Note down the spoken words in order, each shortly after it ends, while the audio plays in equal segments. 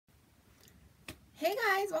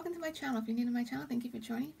Hey guys, welcome to my channel. If you're new to my channel, thank you for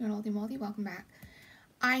joining. If you're an oldie moldy, welcome back.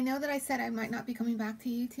 I know that I said I might not be coming back to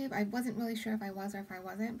YouTube. I wasn't really sure if I was or if I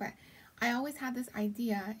wasn't, but I always had this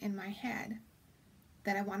idea in my head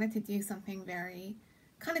that I wanted to do something very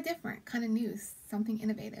kind of different, kind of new, something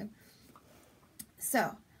innovative.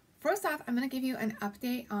 So, first off, I'm going to give you an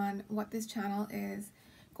update on what this channel is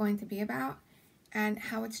going to be about and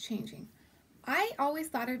how it's changing. I always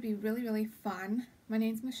thought it would be really fun. My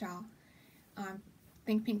name's Michelle.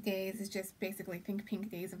 Think Pink Days is just basically Think Pink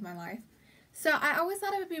Days of my life. So I always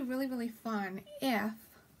thought it would be really fun if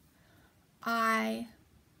I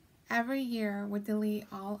every year would delete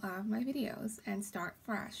all of my videos and start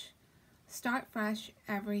fresh. Start fresh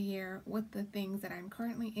every year with the things that I'm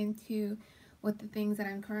currently into, with the things that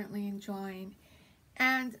I'm currently enjoying.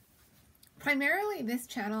 And primarily this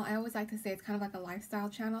channel, I always like to say it's kind of like a lifestyle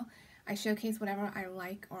channel. I showcase whatever I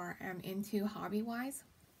like or am into hobby-wise.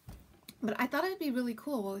 But I thought it'd be really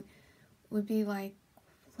cool, would be like,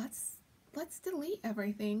 let's delete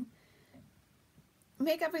everything,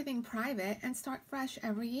 make everything private, and start fresh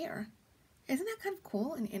every year. Isn't that kind of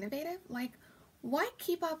cool and innovative? Like, why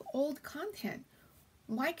keep up old content?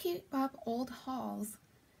 Why keep up old hauls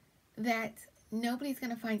that nobody's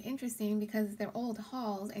going to find interesting because they're old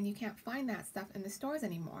hauls and you can't find that stuff in the stores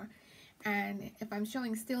anymore? And if I'm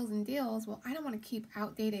showing steals and deals, well, I don't want to keep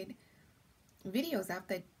outdated videos up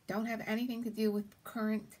that don't have anything to do with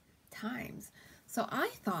current times. So I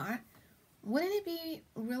thought, wouldn't it be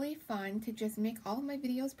really fun to just make all of my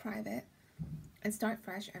videos private and start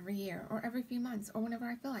fresh every year or every few months or whenever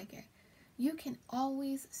I feel like it? You can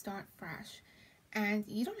always start fresh, and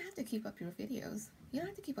you don't have to keep up your videos. You don't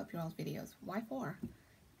have to keep up your old videos. Why for?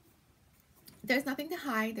 There's nothing to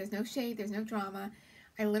hide. There's no shade. There's no drama.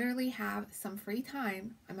 I literally have some free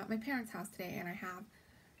time. I'm at my parents' house today and I have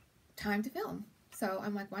time to film. So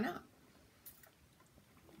I'm like, why not?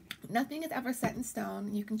 Nothing is ever set in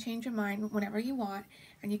stone. You can change your mind whenever you want,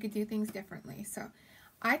 and you could do things differently. So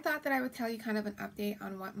I thought that I would tell you kind of an update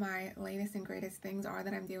on what my latest and greatest things are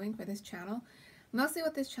that I'm doing for this channel. Mostly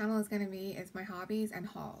what this channel is going to be is my hobbies and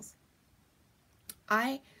hauls.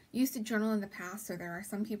 I used to journal in the past, so there are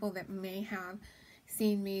some people that may have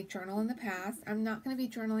seen me journal in the past. I'm not going to be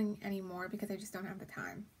journaling anymore because I just don't have the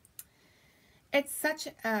time. It's such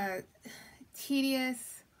a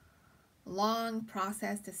tedious, long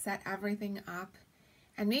process to set everything up,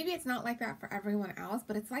 and maybe it's not like that for everyone else,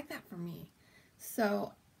 but it's like that for me.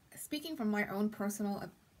 So speaking from my own personal,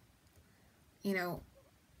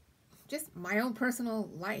 just my own personal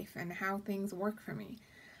life and how things work for me,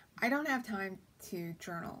 I don't have time to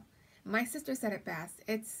journal. My sister said it best.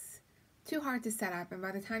 It's too hard to set up, and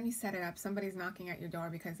by the time you set it up, somebody's knocking at your door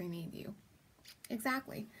because they need you.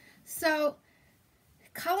 Exactly. So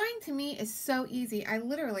coloring to me is so easy. I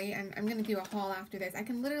literally, and I'm going to do a haul after this, I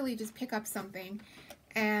can literally just pick up something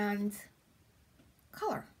and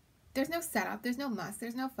color. There's no setup, there's no muss,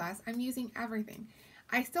 there's no fuss. I'm using everything.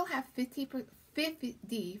 I still have 50%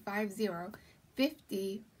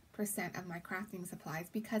 of my crafting supplies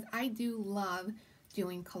because I do love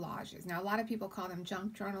doing collages. Now, a lot of people call them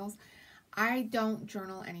junk journals. I don't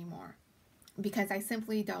journal anymore because I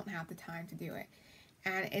simply don't have the time to do it.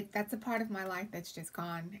 And that's a part of my life that's just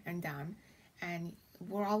gone and done. And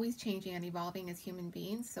we're always changing and evolving as human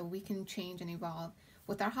beings, so we can change and evolve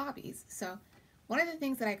with our hobbies. So one of the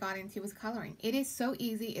things that I got into was coloring. It is so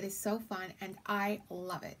easy, it is so fun, and I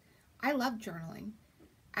love it. I love journaling.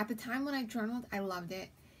 At the time when I journaled, I loved it.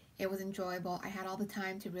 It was enjoyable. I had all the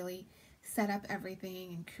time to really set up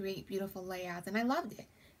everything and create beautiful layouts, and I loved it.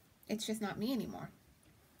 It's just not me anymore.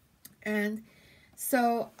 And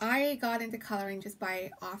so I got into coloring just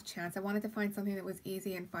by off chance. I wanted to find something that was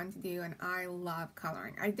easy and fun to do, and I love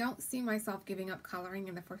coloring. I don't see myself giving up coloring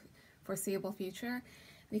in the foreseeable future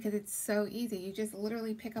because it's so easy. You just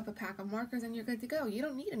literally pick up a pack of markers and you're good to go. You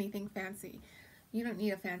don't need anything fancy. You don't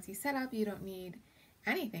need a fancy setup. You don't need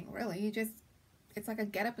anything, really. It's like a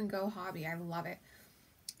get up and go hobby. I love it.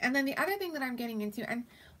 And then the other thing that I'm getting into, and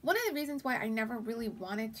one of the reasons why I never really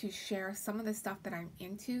wanted to share some of the stuff that I'm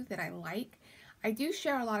into, that I like, I do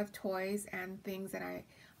share a lot of toys and things that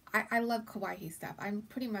I love kawaii stuff. I'm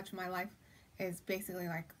pretty much, my life is basically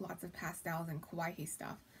like lots of pastels and kawaii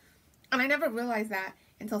stuff. And I never realized that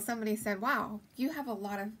until somebody said, wow, you have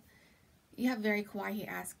very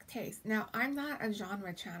kawaii-esque taste. Now, I'm not a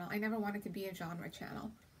genre channel. I never wanted to be a genre channel.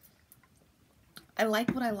 I like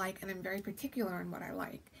what I like, and I'm very particular in what I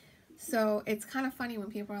like. So it's kind of funny when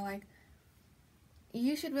people are like,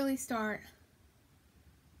 you should really start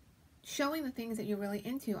showing the things that you're really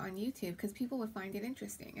into on YouTube because people would find it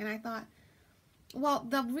interesting. And I thought, well,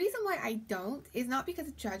 the reason why I don't is not because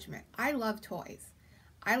of judgment. I love toys.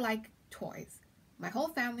 I like toys. My whole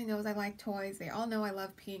family knows I like toys. They all know I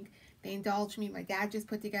love pink. They indulge me. My dad just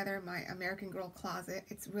put together my American Girl closet.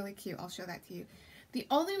 It's really cute. I'll show that to you. The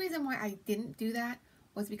only reason why I didn't do that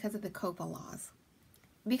was because of the COPPA laws.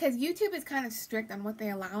 Because YouTube is kind of strict on what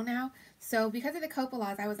they allow now. So because of the COPPA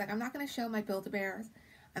laws, I was like, I'm not going to show my Build-A-Bears.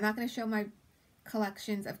 I'm not going to show my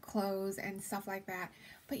collections of clothes and stuff like that.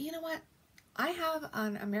 But you know what? I have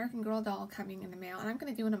an American Girl doll coming in the mail, and I'm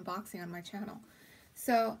going to do an unboxing on my channel.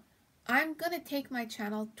 So I'm going to take my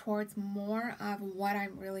channel towards more of what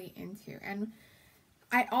I'm really into. And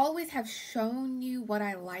I always have shown you what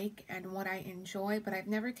I like and what I enjoy, but I've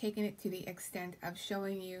never taken it to the extent of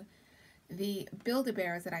showing you the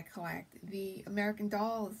Build-A-Bears that I collect, the American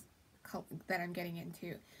dolls that I'm getting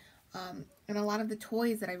into, and a lot of the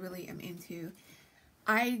toys that I really am into.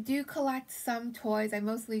 I do collect some toys. I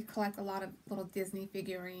mostly collect a lot of little Disney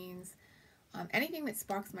figurines, anything that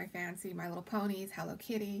sparks my fancy, My Little Ponies, Hello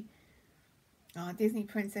Kitty, Disney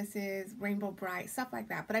princesses, Rainbow Bright, stuff like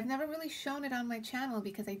that. But I've never really shown it on my channel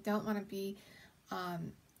because I don't want to be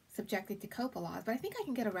subjected to COPPA laws. But I think I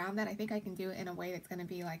can get around that. I think I can do it in a way that's going to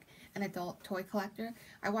be like an adult toy collector.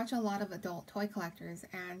 I watch a lot of adult toy collectors,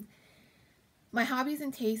 and my hobbies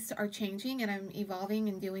and tastes are changing, and I'm evolving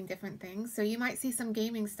and doing different things. So you might see some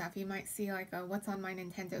gaming stuff. You might see like a what's on my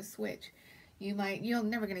Nintendo Switch. You're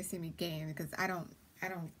never going to see me game because I don't,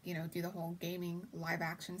 do the whole gaming live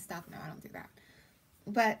action stuff. No, I don't do that.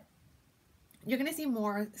 But you're going to see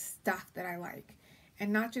more stuff that I like,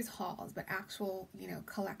 and not just hauls, but actual,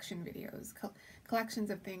 collection videos, collections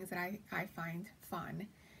of things that I find fun.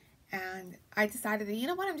 And I decided that, you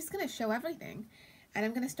know what, I'm just going to show everything, and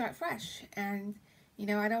I'm going to start fresh. And,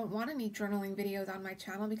 I don't want any journaling videos on my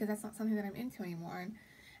channel because that's not something that I'm into anymore.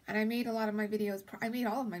 And I made a lot of my videos, I made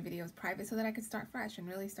all of my videos private so that I could start fresh and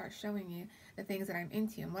really start showing you the things that I'm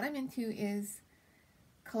into. And what I'm into is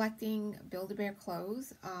collecting Build-A-Bear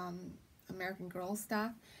clothes, American Girl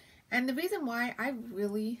stuff. And the reason why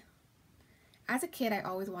as a kid, I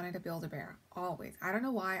always wanted a Build-A-Bear. Always. I don't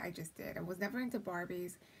know why, I just did. I was never into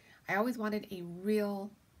Barbies. I always wanted a real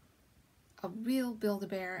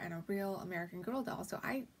Build-A-Bear and a real American Girl doll. So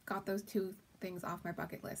I got those two things off my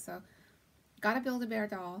bucket list. So got a Build-A-Bear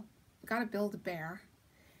doll, got a Build-A-Bear.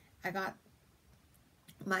 I got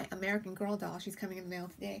my American Girl doll. She's coming in the mail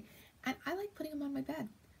today. And I like putting them on my bed.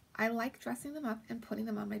 I like dressing them up and putting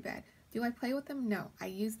them on my bed. Do I play with them? No. I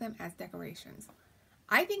use them as decorations.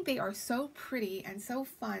 I think they are so pretty and so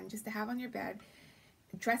fun just to have on your bed.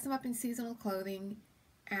 Dress them up in seasonal clothing,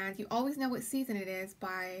 and you always know what season it is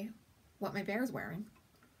by what my bear's wearing.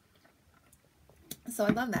 So I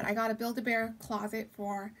love that. I got a Build-A-Bear closet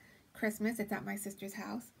for Christmas. It's at my sister's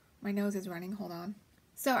house. My nose is running. Hold on.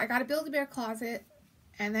 So I got a Build-A-Bear closet,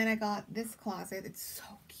 and then I got this closet. It's so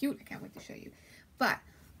cute. I can't wait to show you. But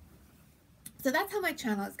so that's how my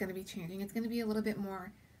channel is going to be changing. It's going to be a little bit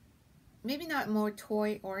more, maybe not more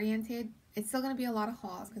toy oriented. It's still going to be a lot of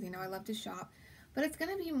hauls because, I love to shop. But it's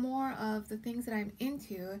going to be more of the things that I'm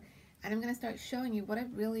into. And I'm going to start showing you what I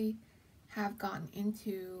really have gotten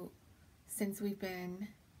into since we've been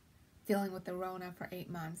dealing with the Rona for 8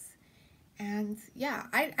 months. And yeah,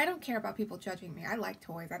 I don't care about people judging me. I like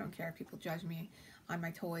toys. I don't care if people judge me on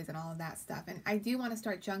my toys and all of that stuff. And I do want to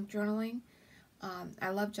start junk journaling. I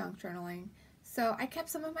love junk journaling. So I kept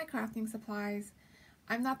some of my crafting supplies.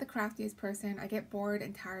 I'm not the craftiest person. I get bored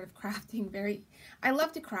and tired of crafting. I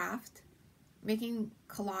love to craft. Making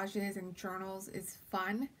collages and journals is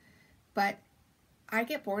fun, but I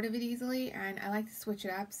get bored of it easily, and I like to switch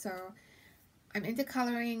it up. So I'm into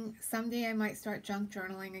coloring. Someday I might start junk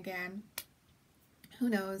journaling again. Who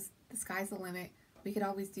knows? The sky's the limit. We could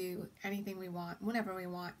always do anything we want, whenever we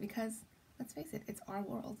want, because let's face it, it's our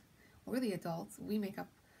world. We're the adults. We make up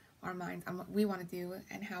our minds on what we want to do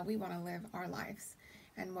and how we want to live our lives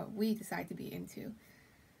and what we decide to be into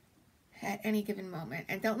at any given moment.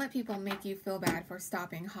 And don't let people make you feel bad for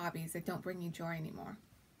stopping hobbies that don't bring you joy anymore.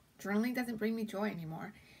 Journaling doesn't bring me joy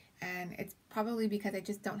anymore, and it's probably because I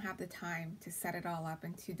just don't have the time to set it all up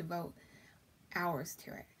and to devote hours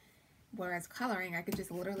to it. Whereas coloring, I could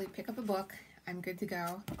just literally pick up a book, I'm good to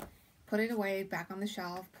go, put it away back on the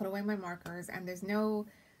shelf, put away my markers, and there's no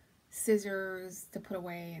scissors to put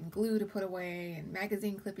away and glue to put away and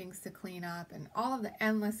magazine clippings to clean up and all of the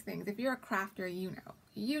endless things. If you're a crafter,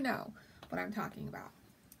 you know what I'm talking about.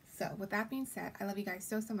 So with that being said, I love you guys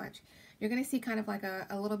so much. You're going to see kind of like a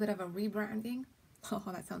little bit of a rebranding. Oh,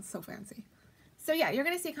 that sounds so fancy. So yeah, you're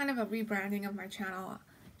going to see kind of a rebranding of my channel,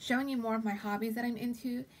 showing you more of my hobbies that I'm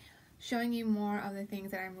into, showing you more of the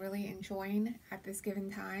things that I'm really enjoying at this given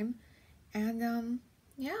time. And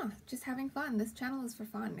yeah, just having fun. This channel is for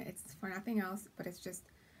fun. It's for nothing else, but it's just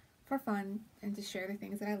for fun and to share the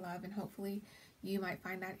things that I love, and hopefully you might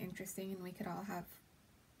find that interesting and we could all have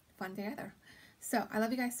fun together. So I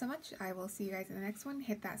love you guys so much. I will see you guys in the next one.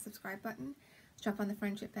 Hit that subscribe button. Jump on the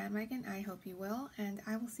friendship bandwagon. I hope you will. And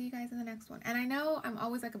I will see you guys in the next one. And I know I'm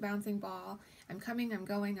always like a bouncing ball. I'm coming, I'm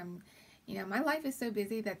going, my life is so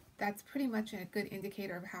busy that that's pretty much a good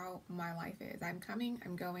indicator of how my life is. I'm coming,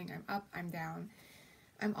 I'm going, I'm up, I'm down.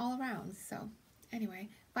 I'm all around. So anyway,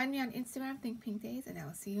 find me on Instagram, Think Pink Days, and I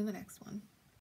will see you in the next one.